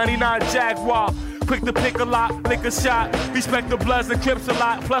drove a 99 Jaguar. Quick to pick a lot, lick a shot. Respect the Bloods and Crips a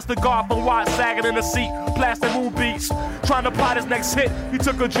lot. Plus the guard from Watt sagging in the seat. Plastic moon beats. Trying to plot his next hit. He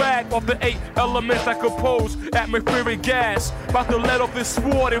took a drag off the 8 elements that compose atmospheric gas. About to let off his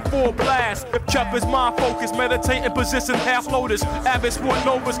sword in full blast. Kept his mind focused, meditating position half lotus. Avid sport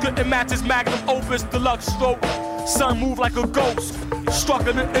novas couldn't match his magnum opus. Deluxe stroke. Sun moved like a ghost. Struck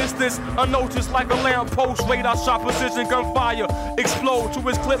in an instance, unnoticed like a lamppost. Radar shot precision gunfire. Explode to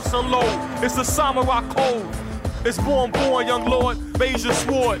his clips unload. It's the samurai code. It's born, young lord, raise your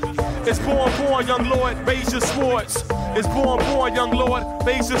sword. It's born, young lord, raise your swords. It's born, young lord,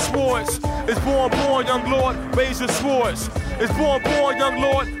 raise your swords. It's born, young lord, raise your swords. It's born, young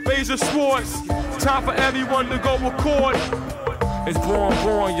lord, raise your swords. Time for everyone to go record. It's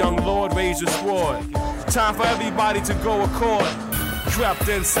born, young lord, raise your sword. Time for everybody to go accord. Crept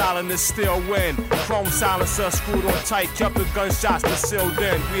in silence, still win. Chrome silencer screwed on tight, kept the gunshots concealed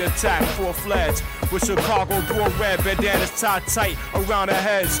in. We attacked full-fledged with Chicago broad red bandanas tied tight around our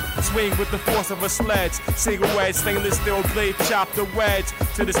heads. Swing with the force of a sledge. Single edge, stainless steel blade, chopped the wedge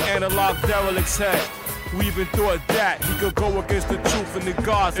to this analog derelict's head. We even thought that he could go against the truth and the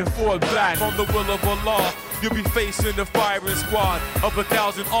gods and fought back from the will of Allah. You'll be facing the firing squad of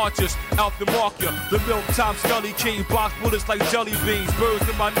 1,000 archers out to mark you. The milk top Scully King box bullets like jelly beans. Birds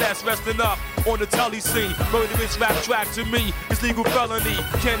in my nest resting up on the telly scene. Murderous rap track to me is legal felony.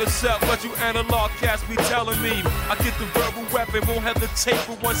 Can't accept what you analog cats be telling me. I get the verbal weapon, won't hesitate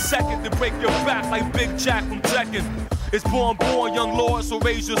for 1 second to break your back like Big Jack from Tekken. It's born, young lord, so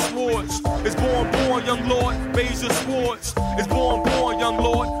raise your swords. It's born, young lord, raise your swords. It's born, young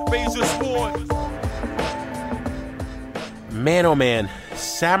lord, raise your sword. Man, oh man,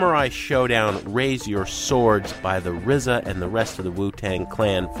 Samurai Showdown, Raise Your Swords by the RZA and the rest of the Wu-Tang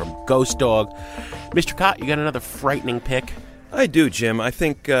Clan from Ghost Dog. Mr. Cott, you got another frightening pick? I do, Jim. I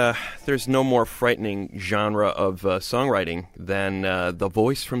think there's no more frightening genre of songwriting than the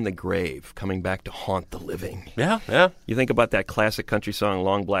voice from the grave coming back to haunt the living. Yeah. You think about that classic country song,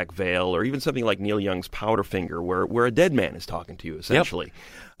 Long Black Veil, or even something like Neil Young's Powderfinger, where a dead man is talking to you, essentially. Yep.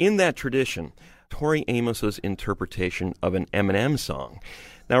 In that tradition, Tori Amos's interpretation of an Eminem song.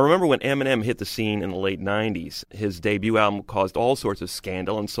 Now, remember when Eminem hit the scene in the late 90s, his debut album caused all sorts of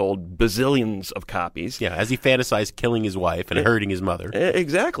scandal and sold bazillions of copies. Yeah, as he fantasized killing his wife and hurting his mother.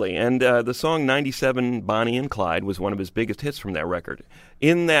 Exactly. And the song 97, Bonnie and Clyde, was one of his biggest hits from that record.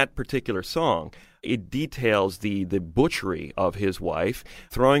 In that particular song, it details the butchery of his wife,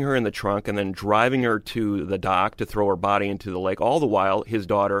 throwing her in the trunk and then driving her to the dock to throw her body into the lake, all the while his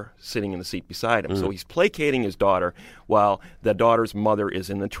daughter sitting in the seat beside him. So he's placating his daughter while the daughter's mother is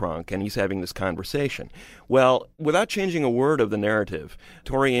in the trunk, and he's having this conversation. Well, without changing a word of the narrative,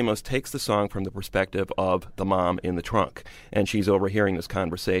 Tori Amos takes the song from the perspective of the mom in the trunk, and she's overhearing this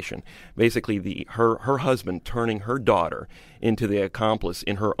conversation. Basically, her husband turning her daughter into the accomplice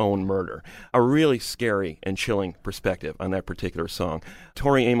in her own murder. A really scary and chilling perspective on that particular song.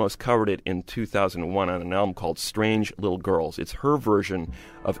 Tori Amos covered it in 2001 on an album called Strange Little Girls. It's her version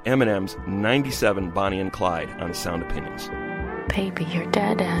of Eminem's 97 Bonnie and Clyde on Sound Opinions. Baby, your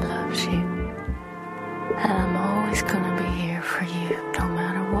dad loves you. And I'm always gonna be here for you, no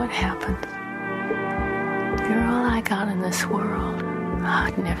matter what happens. You're all I got in this world.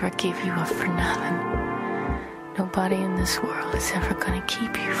 I'd never give you up for nothing. Nobody in this world is ever gonna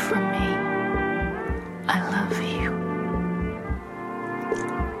keep you from me. I love you.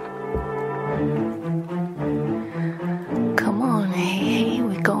 Come on, hey,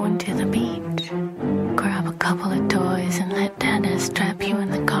 we're going to the beach. Grab a couple of toys and let Dada strap you in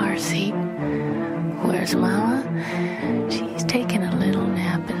the car seat. Where's Mama? She's taking a little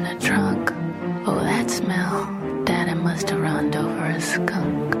nap in the trunk. Oh, that smell. Dada must have run over a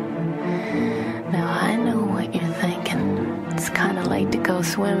skunk. Now I know what you're thinking. It's kind of late to go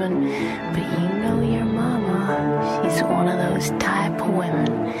swimming, but you know your mama. She's one of those type of women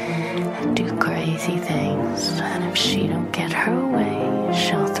that do crazy things, and if she don't get her way,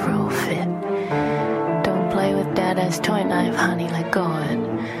 she'll throw a fit. Don't play with Dada's toy knife, honey, let go of it.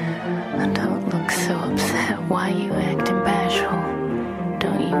 And don't look so upset. Why you acting bashful?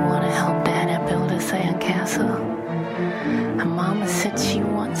 Don't you want to help Dada build a sandcastle? And Mama said she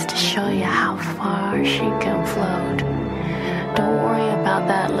wants to show you how far she can float. Don't worry about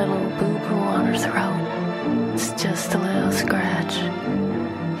that little boo-boo on her throat. It's just a little scratch.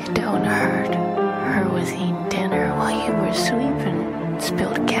 It don't hurt. Her was eating dinner while you were sweeping.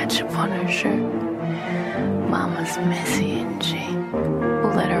 Spilled ketchup on her shirt. Mama's messy, isn't she?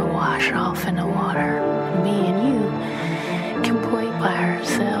 We'll let her wash off in the water. Me and you can play by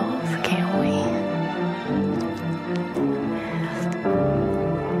ourselves, can't we?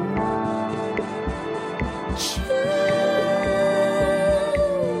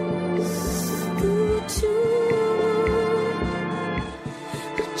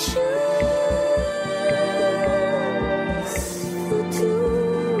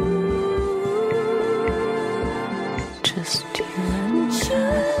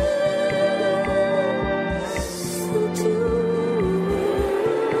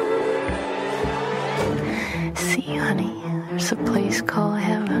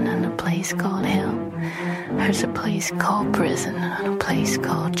 There's a place called prison and a place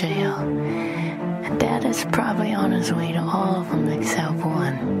called jail. And Dada's probably on his way to all of them except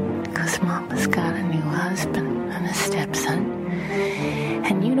one. Because Mama's got a new husband and a stepson.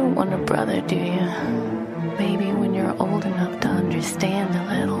 And you don't want a brother, do you? Maybe when you're old enough to understand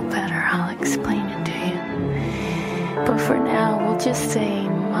a little better, I'll explain it to you. But for now, we'll just say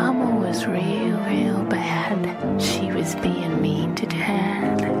Mama was real bad. She was being mean to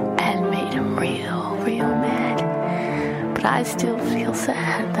Dad and made him real mad. But I still feel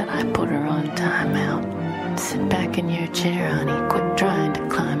sad that I put her on timeout. Sit back in your chair, honey, quit trying to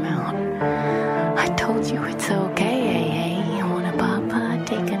climb out. I told you it's okay, hey, you wanna papa,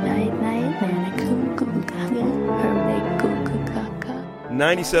 take a night-night, and a cuckoo, or make cuckoo, caca.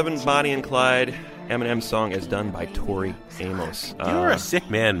 97, Bonnie and Clyde, Eminem song as done by Tori Amos. You're a sick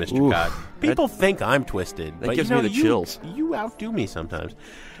man, Mr. Cott. People think I'm twisted. That but gives me the chills. You outdo me sometimes.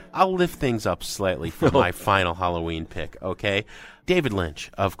 I'll lift things up slightly for my final Halloween pick, okay? David Lynch,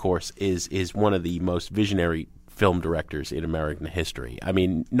 of course, is one of the most visionary film directors in American history. I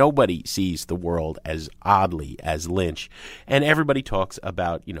mean, nobody sees the world as oddly as Lynch. And everybody talks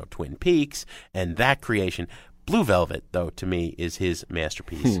about, Twin Peaks and that creation. Blue Velvet, though, to me, is his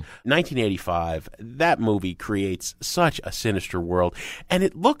masterpiece. 1985, that movie creates such a sinister world, and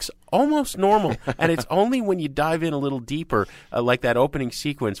it looks almost normal. And it's only when you dive in a little deeper, like that opening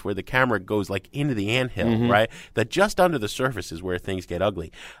sequence where the camera goes like into the anthill, right? That just under the surface is where things get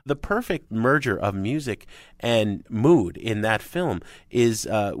ugly. The perfect merger of music and mood in that film is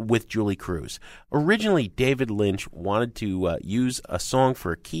with Julie Cruz. Originally, David Lynch wanted to use a song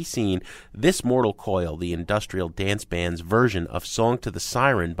for a key scene, This Mortal Coil, the industrial dance band's version of Song to the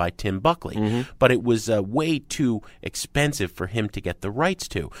Siren by Tim Buckley. But it was way too expensive for him to get the rights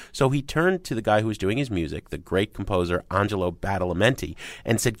to. So he turned to the guy who was doing his music, the great composer Angelo Badalamenti,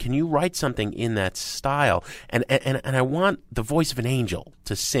 and said, can you write something in that style? And I want the voice of an angel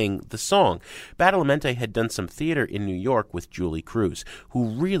to sing the song. Badalamenti had done some theater in New York with Julie Cruz, who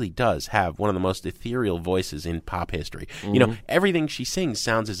really does have one of the most ethereal voices in pop history. Everything she sings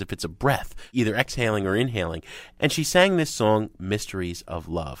sounds as if it's a breath, either exhaling or inhaling. And she sang this song, Mysteries of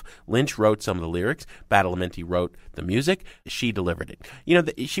Love. Lynch wrote some of the lyrics. Badalamenti wrote the music. She delivered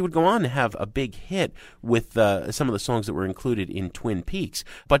it. She would go on to have a big hit with some of the songs that were included in Twin Peaks.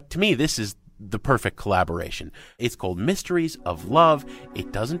 But to me, this is the perfect collaboration. It's called Mysteries of Love.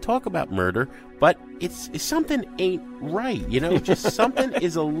 It doesn't talk about murder, but it's something ain't right. Just something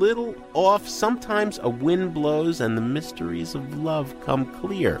is a little off. Sometimes a wind blows and the mysteries of love come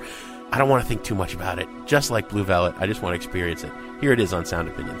clear. I don't want to think too much about it. Just like Blue Velvet, I just want to experience it. Here it is on Sound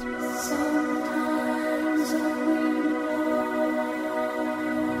Opinions.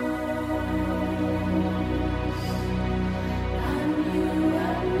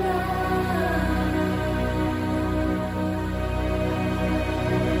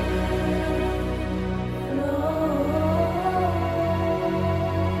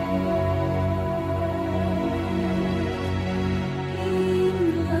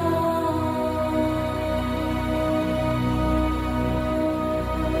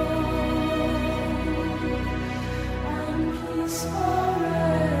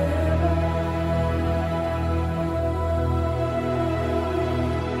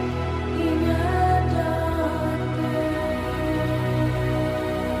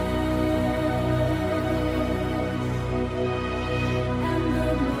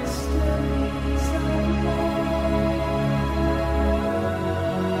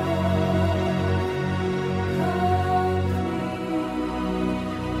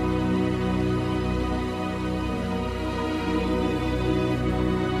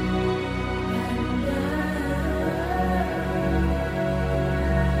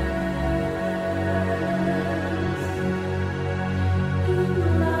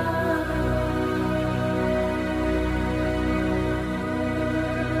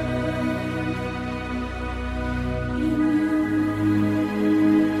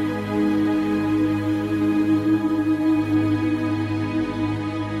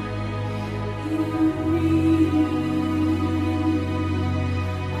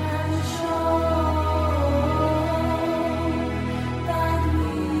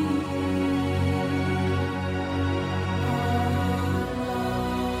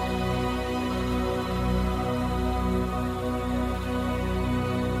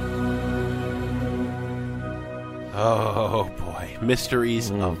 Oh, boy.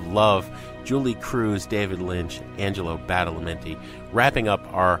 Mysteries of Love. Julie Cruz, David Lynch, Angelo Badalamenti, wrapping up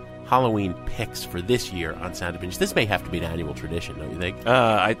our Halloween picks for this year on Sound Opinions. This may have to be an annual tradition, don't you think?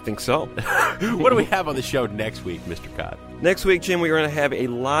 I think so. What do we have on the show next week, Mr. Cott? Next week, Jim, we're going to have a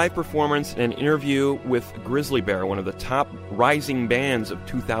live performance and an interview with Grizzly Bear, one of the top rising bands of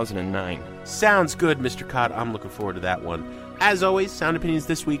 2009. Sounds good, Mr. Cott. I'm looking forward to that one. As always, Sound Opinions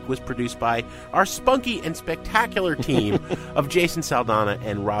this week was produced by our spunky and spectacular team of Jason Saldana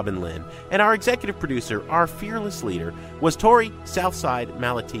and Robin Lynn. And our executive producer, our fearless leader, was Tori Southside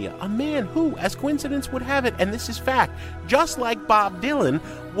Malatia, a man who, as coincidence would have it, and this is fact, just like Bob Dylan,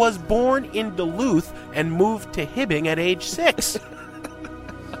 was born in Duluth and moved to Hibbing at age 6.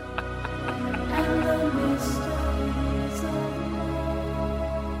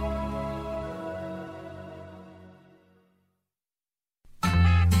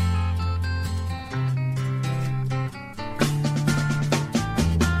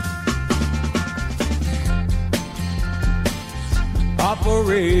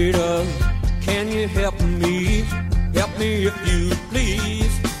 Operator, can you help me? Help me if you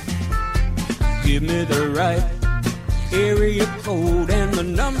please. Give me the right area code and the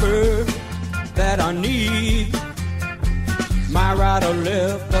number that I need. My right or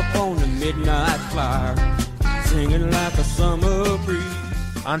left up on the midnight flyer.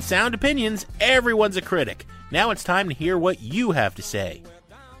 On Sound Opinions, everyone's a critic. Now it's time to hear what you have to say.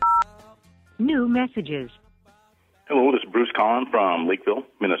 New messages. Hello, this is Bruce Collin from Lakeville,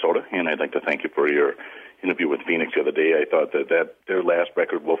 Minnesota, and I'd like to thank you for your interview with Phoenix the other day. I thought that their last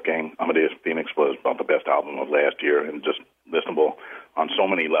record, Wolfgang Amadeus Phoenix, was about the best album of last year and just listenable on so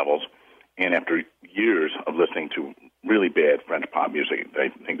many levels. And after years of listening to really bad French pop music, I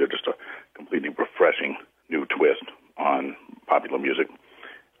think they're just a completely refreshing new twist on popular music.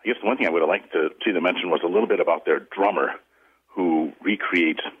 I guess the one thing I would have liked to see them mention was a little bit about their drummer who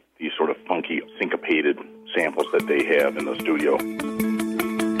recreates these sort of funky, syncopated samples that they have in the studio.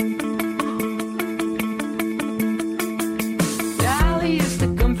 Dolly used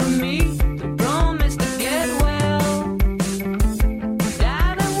to come for me, to promise to get well.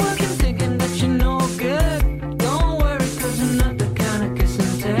 Died at work and thinking that you're no good. Don't worry, 'cause you're not the kind of kiss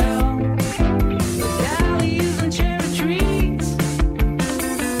and tell. Dolly using cherry trees,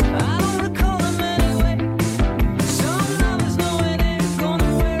 I don't recall them anyway. Some lovers know it ain't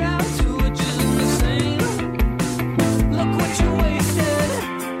gonna wear out too, it just the same. Look what you wasted.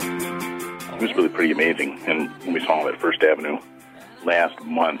 It was really pretty amazing. And when we saw them at First Avenue last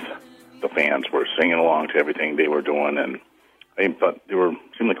month, the fans were singing along to everything they were doing, and I thought they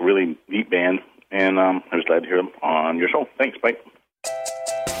seemed like a really neat band, and I was glad to hear them on your show. Thanks, bye.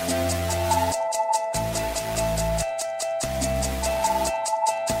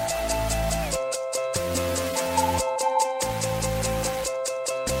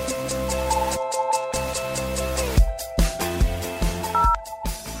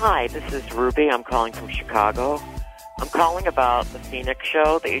 Hi, this is Ruby. I'm calling from Chicago. I'm calling about the Phoenix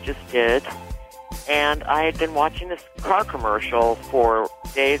show that you just did. And I had been watching this car commercial for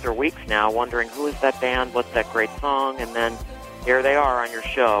days or weeks now, wondering who is that band, what's that great song, and then here they are on your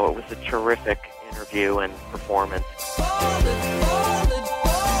show. It was a terrific interview and performance.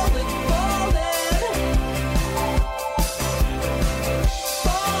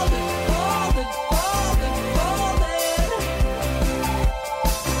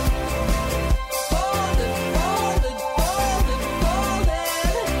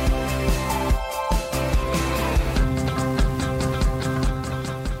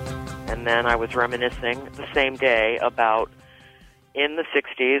 And then I was reminiscing the same day about in the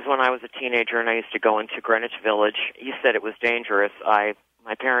 60s when I was a teenager and I used to go into Greenwich Village. You said it was dangerous. My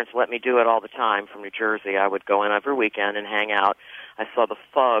parents let me do it all the time from New Jersey. I would go in every weekend and hang out. I saw the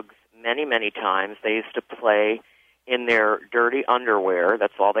Fugs many, many times. They used to play in their dirty underwear.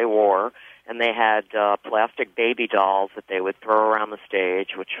 That's all they wore. And they had plastic baby dolls that they would throw around the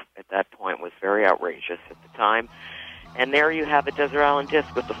stage, which at that point was very outrageous at the time. And there you have a Desert Island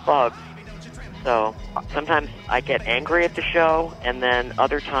Disc with the Fugs. So sometimes I get angry at the show, and then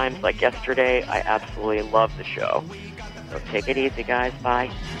other times, like yesterday, I absolutely love the show. So take it easy, guys. Bye.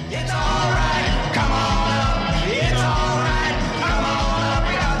 It's alright, come on up. It's alright, come on up.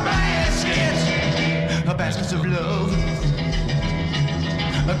 We got baskets, baskets of love.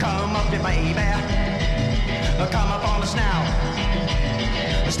 Come up, get baby. Come up on us now.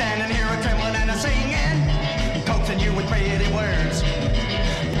 Standing here a trembling and a singing, coaxing you with pretty words.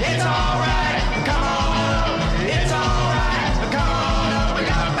 It's alright, come on up. It's alright, come on up. We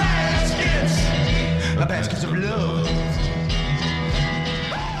got baskets of love.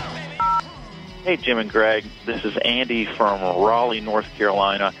 Hey, Jim and Greg. This is Andy from Raleigh, North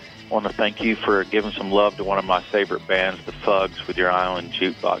Carolina. I want to thank you for giving some love to one of my favorite bands, the Fugs, with your Island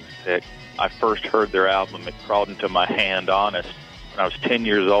Jukebox pick. I first heard their album, It Crawled Into My Hand, Honest, when I was 10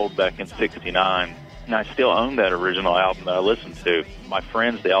 years old back in '69. And I still own that original album that I listened to. My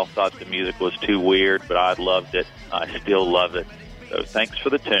friends, they all thought the music was too weird, but I loved it. I still love it. So thanks for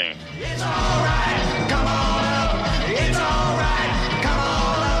the tune. It's alright, come on up. It's alright, come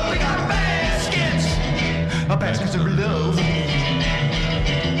on up. We got baskets of love.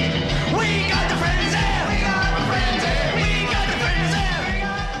 We got the friends there. We got the friends there. We got the friends there. We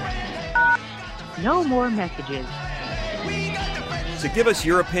got the friends. No more messages. To give us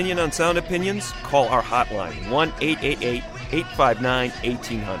your opinion on Sound Opinions, call our hotline,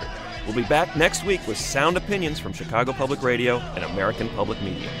 1-888-859-1800. We'll be back next week with Sound Opinions from Chicago Public Radio and American Public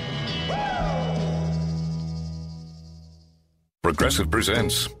Media. Progressive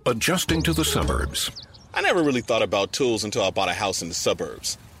presents Adjusting to the Suburbs. I never really thought about tools until I bought a house in the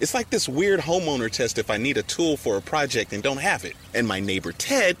suburbs. It's like this weird homeowner test if I need a tool for a project and don't have it. And my neighbor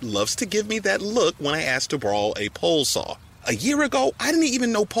Ted loves to give me that look when I ask to borrow a pole saw. A year ago, I didn't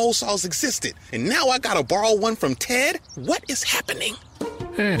even know pole saws existed. And now I gotta borrow one from Ted? What is happening?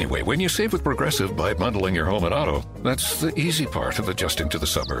 Anyway, when you save with Progressive by bundling your home and auto, that's the easy part of adjusting to the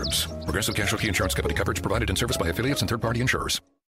suburbs. Progressive Casualty Insurance Company coverage provided in service by affiliates and third-party insurers.